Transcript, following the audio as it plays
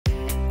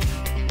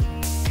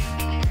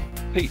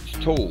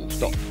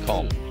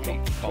Pete'sTools.com.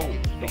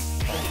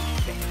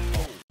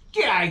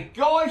 G'day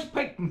guys,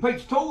 Pete from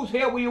Pete's Tools.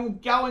 How are we all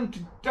going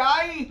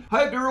today?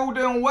 Hope you're all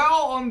doing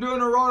well. I'm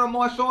doing alright on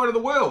my side of the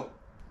world.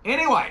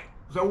 Anyway,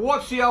 so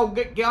what's the old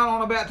get going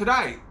on about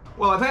today?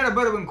 Well, I've had a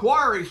bit of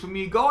inquiries from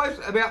you guys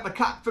about the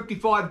Cut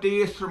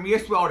 55DS from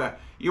Yes Welder.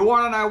 You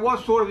want to know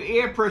what sort of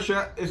air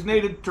pressure is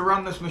needed to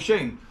run this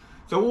machine.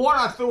 So what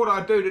I thought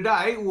I'd do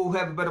today, we'll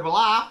have a bit of a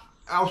laugh.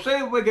 I'll see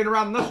if we can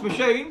run this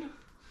machine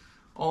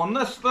on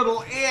this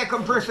little air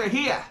compressor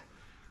here.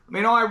 I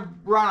mean, I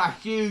run a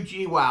huge,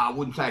 well, I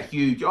wouldn't say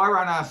huge, I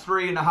run a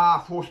 3.5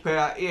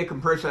 horsepower air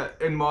compressor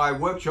in my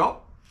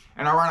workshop,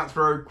 and I run it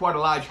through quite a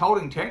large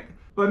holding tank.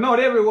 But not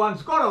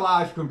everyone's got a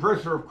large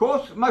compressor, of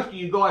course. Most of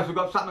you guys have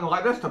got something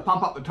like this to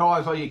pump up the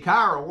tyres on your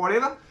car or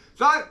whatever.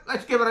 So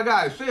let's give it a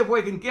go, see if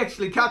we can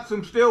actually cut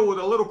some steel with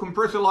a little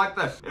compressor like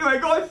this. Anyway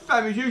guys,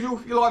 same as usual,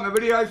 if you like my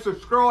videos,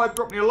 subscribe,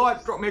 drop me a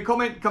like, drop me a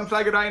comment, come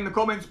say good day in the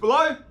comments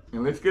below,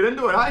 and let's get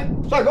into it, eh?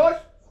 So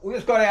guys, we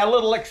just got our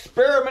little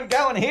experiment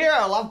going here.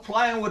 I love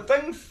playing with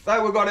things.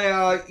 So we've got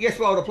our Yes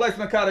Welder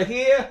plasma cutter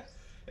here,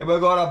 and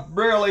we've got a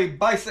really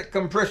basic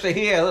compressor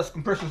here. This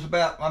compressor's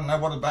about, I don't know,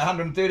 what, about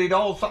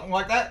 $130, something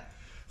like that.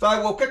 So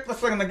we'll kick this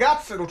thing in the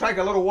guts. It'll take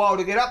a little while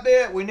to get up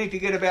there. We need to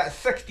get about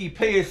 60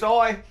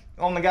 PSI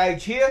on the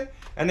gauge here,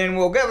 and then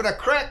we'll give it a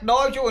crack,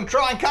 Nigel, and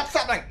try and cut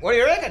something. What do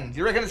you reckon? Do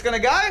you reckon it's going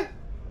to go?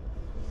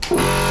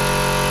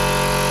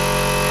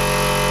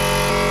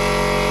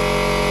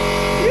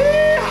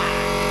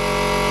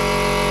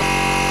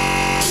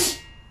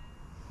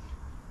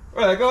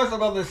 Right guys, I've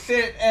got this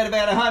set at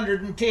about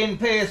 110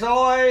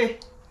 PSI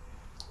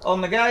on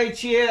the gauge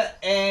here,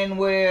 and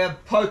we're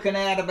poking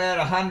out about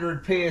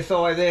 100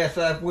 PSI there.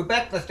 So if we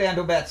back this down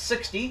to about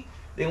 60,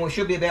 then we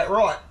should be about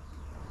right.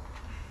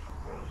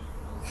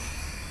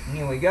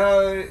 Here we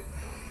go.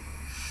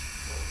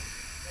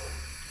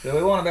 So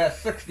we want about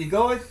 60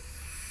 guys.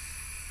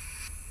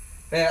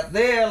 About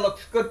there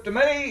looks good to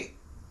me.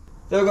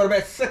 So we've got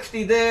about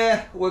 60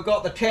 there. We've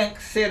got the tank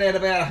set at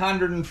about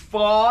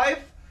 105.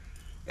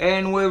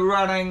 And we're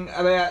running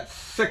about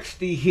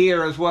 60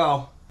 here as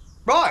well.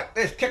 Right,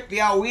 let's kick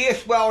the old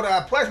Yes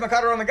Welder plasma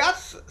cutter on the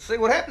guts, see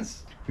what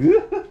happens.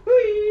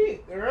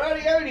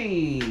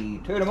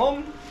 Righty-o-dy, turn them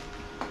on.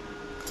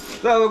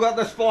 So we've got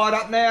this fired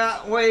up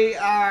now. We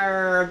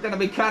are going to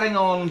be cutting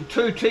on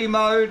 2T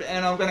mode,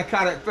 and I'm going to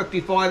cut at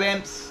 55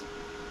 amps.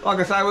 Like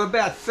I say, we're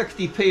about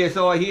 60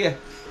 PSI here.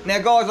 Now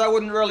guys, I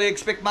wouldn't really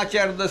expect much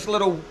out of this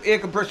little air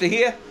compressor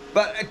here,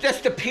 but it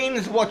just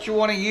depends what you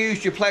want to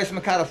use your plasma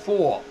cutter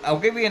for. I'll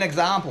give you an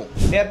example.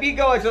 Now if you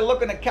guys are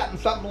looking at cutting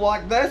something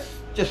like this,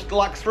 just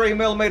like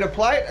 3mm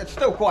plate, it's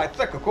still quite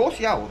thick of course.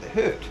 Yeah, well, they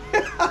hurt.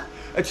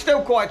 It's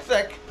still quite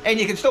thick, and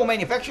you can still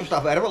manufacture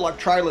stuff out of it, like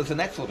trailers and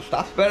that sort of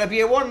stuff. But if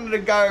you wanted to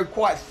go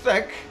quite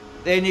thick,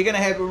 then you're going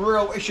to have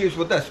real issues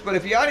with this. But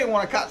if you only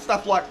want to cut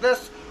stuff like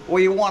this, or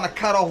you want to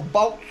cut off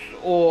bolts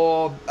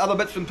or other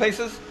bits and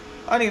pieces,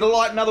 only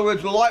light, in other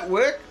words, light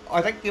work,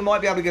 I think you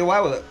might be able to get away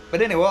with it.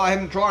 But anyway, I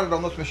haven't tried it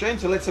on this machine,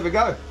 so let's have a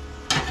go.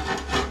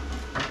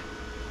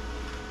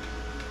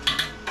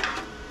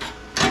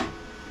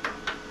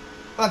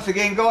 Once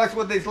again guys,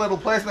 with these little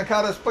plasma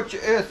cutters, put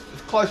your earth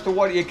as close to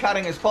what you're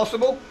cutting as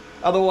possible.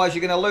 Otherwise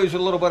you're going to lose a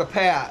little bit of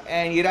power,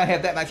 and you don't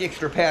have that much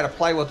extra power to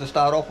play with to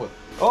start off with.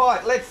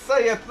 Alright, let's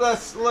see if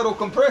this little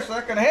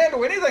compressor can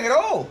handle anything at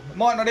all. It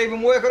might not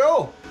even work at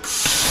all.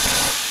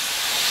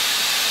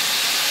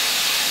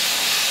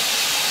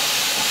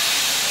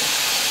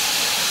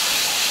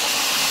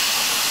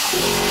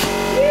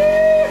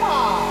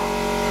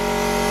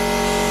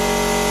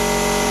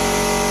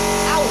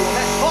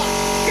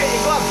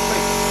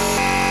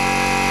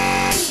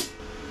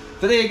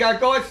 So there you go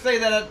guys, see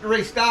that it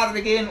restarted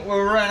again.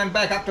 We're running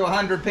back up to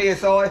 100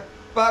 PSI,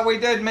 but we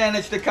did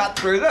manage to cut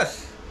through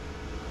this.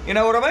 You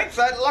know what I mean?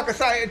 So like I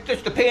say, it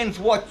just depends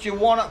what you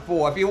want it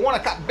for. If you want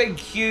to cut big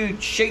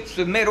huge sheets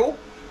of metal,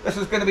 this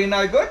is going to be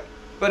no good.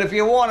 But if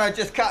you want to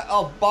just cut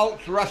off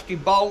bolts, rusty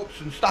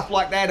bolts and stuff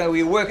like that, or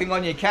you're working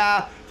on your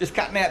car, just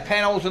cutting out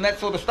panels and that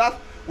sort of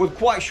stuff with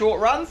quite short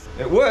runs,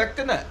 it worked,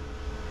 didn't it?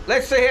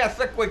 Let's see how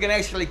thick we can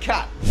actually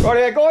cut. Right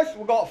here guys,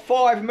 we've got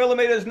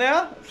 5mm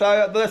now,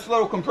 so this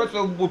little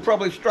compressor will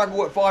probably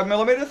struggle at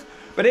 5mm.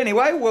 But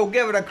anyway, we'll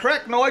give it a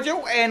crack,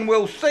 Nigel, and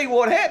we'll see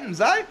what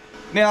happens, eh?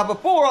 Now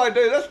before I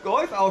do this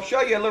guys, I'll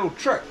show you a little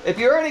trick. If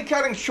you're only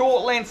cutting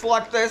short lengths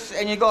like this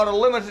and you've got a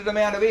limited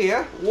amount of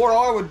air, what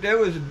I would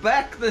do is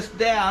back this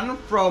down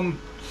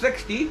from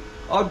 60,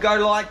 I'd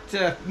go like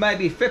to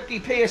maybe 50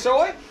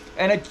 PSI,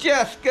 and it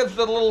just gives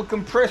the little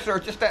compressor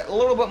just that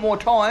little bit more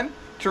time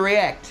to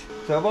react.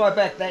 So if I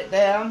back that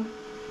down,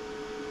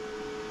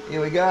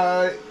 here we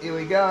go,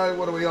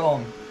 what are we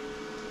on?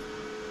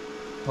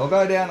 I'll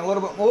go down a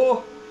little bit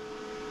more.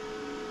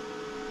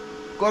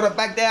 Got it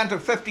back down to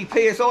 50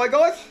 PSI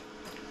guys.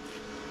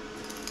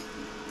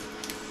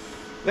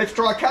 Let's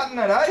try cutting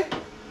it, eh?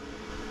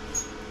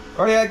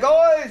 Rightio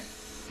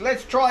guys,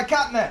 let's try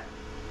cutting it.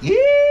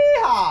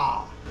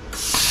 Yeehaw!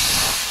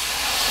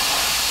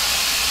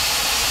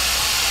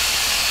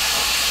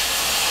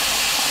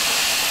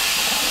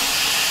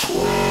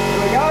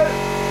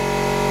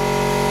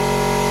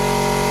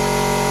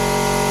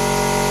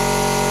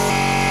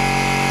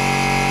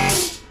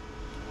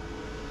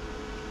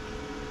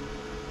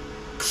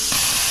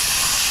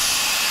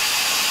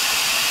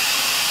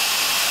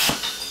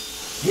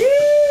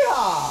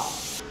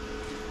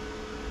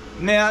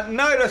 Now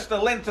notice the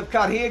length of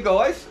cut here,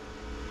 guys,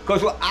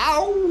 because we're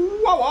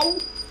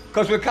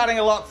cutting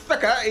a lot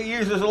thicker. It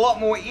uses a lot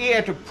more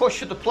air to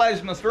push the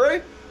plasma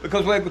through,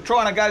 because we're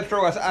trying to go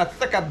through a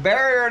thicker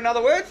barrier, in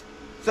other words.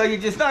 So you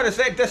just notice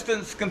that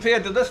distance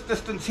compared to this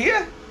distance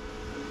here.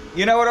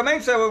 You know what I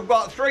mean? So we've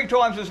got 3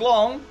 times as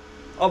long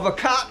of a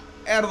cut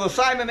out of the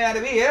same amount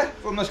of air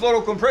from this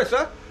little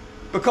compressor,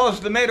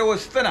 because the metal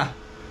is thinner.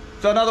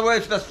 So in other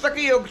words, the thicker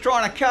you're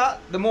trying to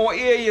cut, the more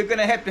air you're going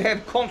to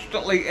have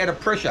constantly at a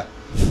pressure.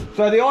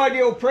 So the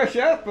ideal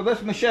pressure for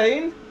this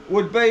machine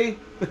would be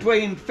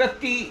between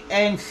 50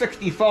 and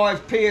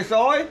 65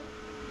 psi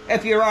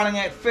if you're running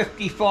at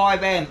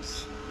 55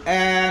 amps.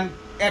 And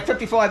at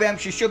 55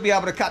 amps you should be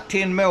able to cut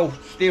 10 mil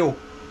steel,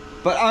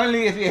 but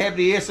only if you have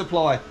the air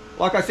supply.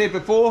 Like I said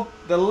before,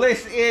 the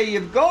less air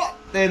you've got,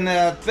 then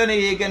the thinner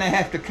you're going to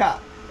have to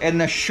cut,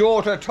 and the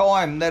shorter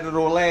time that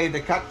it'll allow you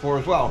to cut for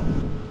as well.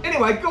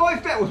 Anyway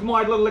guys, that was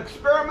my little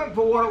experiment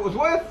for what it was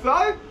worth.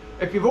 So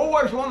if you've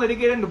always wanted to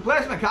get into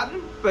plasma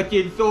cutting, but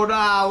you thought,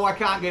 oh, I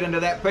can't get into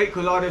that, Pete,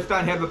 because I just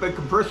don't have a big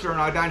compressor and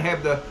I don't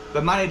have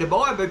the money to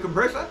buy a big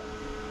compressor,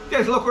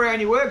 just look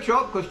around your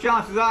workshop, because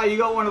chances are you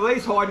got one of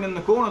these hiding in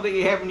the corner that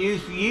you haven't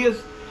used for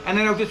years, and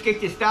then it'll just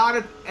get you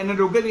started, and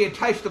it'll give you a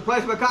taste of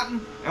plasma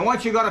cutting. And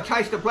once you've got a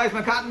taste of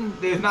plasma cutting,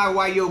 there's no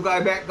way you'll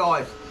go back,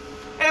 guys.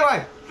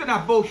 Anyway, it's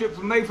enough bullshit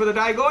from me for the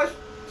day, guys.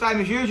 Same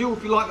as usual,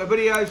 if you like my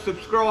videos,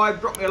 subscribe,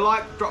 drop me a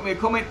like, drop me a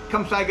comment,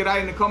 come say good day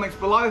in the comments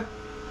below.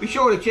 Be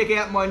sure to check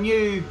out my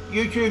new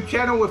YouTube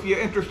channel if you're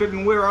interested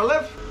in where I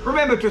live.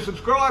 Remember to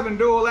subscribe and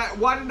do all that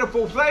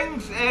wonderful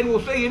things, and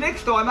we'll see you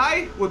next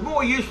time, with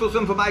more useless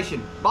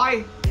information.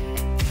 Bye.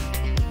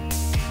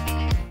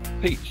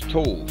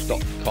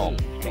 Pete'sTools.com